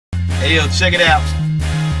Hey yo, check it out.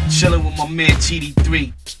 Chillin' with my man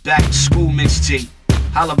TD3. Back to school mixtape.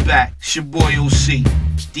 Holla back, it's your boy OC.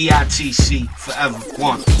 DITC, forever,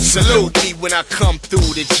 one. Salute me when I come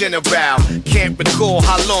through the general. Can't recall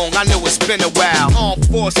how long, I know it's been a while. Armed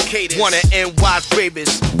force cadence, one of NY's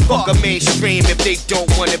bravest. Fuck a mainstream if they don't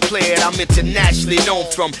wanna play it. I'm internationally known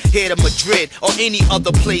from here to Madrid or any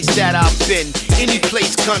other place that I've been. Any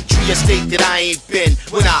place, country, or state that I ain't been.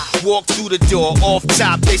 When I walk through the door, off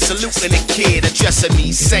top, they saluting a kid, addressing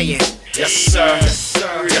me, saying, yes sir, yes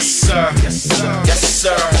sir, yes sir, yes sir, yes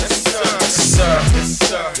sir, yes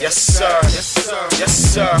sir, yes sir, yes sir, yes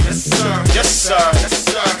sir, yes sir, yes sir, yes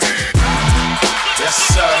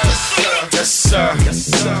sir, yes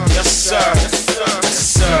sir, yes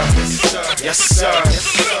sir, yes sir,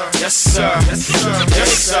 yes sir, yes sir,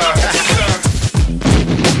 yes sir.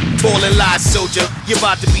 Ballin' live soldier, you're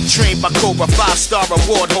about to be trained by Cobra, 5-star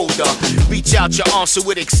award holder. Reach out your arm so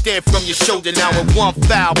it extend from your shoulder. Now with one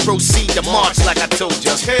foul, proceed to march like I told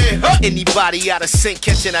ya. Anybody out of sync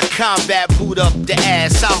catching a combat, boot up the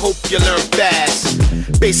ass. I hope you learn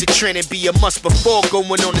fast. Basic training be a must before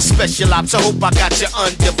going on the special ops. I hope I got you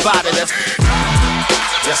undivided.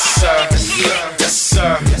 Yes sir, yes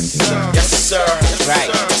sir, yes sir, yes sir, right,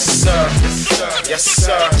 yes sir, yes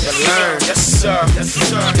sir, you learn, yes sir, yes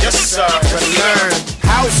sir, yes sir, you learn.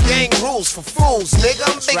 House gang rules for fools, nigga.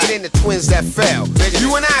 I'm bigger than the twins that fell.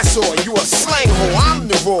 You and I saw you a slang hole, I'm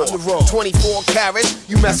the raw. 24 carats,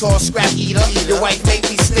 you mess hall scrap eater. Your wife make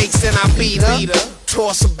me steaks and I beat her.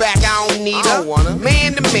 Toss her back, I don't need her.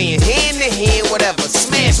 Man to man, hand to hand, whatever.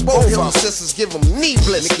 Smash both hill sisters, give them knee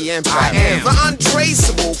bliss. I am the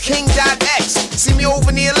untraceable King.X. See me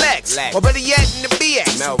over near Lex, or better yet in the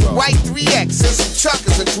BX. White 3X and some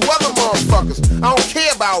chuckers and 2 other motherfuckers. I don't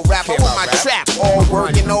care about rap, I want my trap. All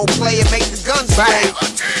working, no play, and make the guns play.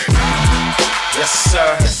 Yes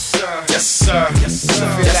sir, yes sir, yes sir, yes sir,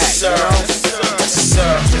 yes sir, yes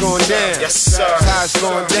sir, it's going down. Yes sir, how it's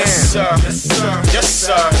going down. Yes sir, yes sir, yes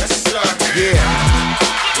sir, yes sir, yeah.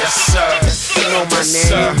 Yes sir, you know my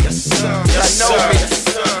name. Yes sir, yes sir,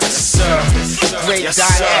 yes sir, great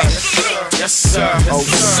DITC. Yes sir,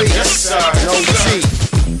 OC, yes sir, no G.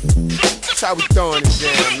 That's how we throwing it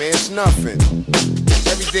down, man. It's nothing.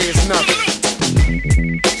 Every day is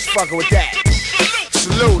nothing. Just fucking with that.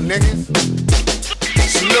 Salute, niggas.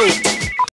 Salute.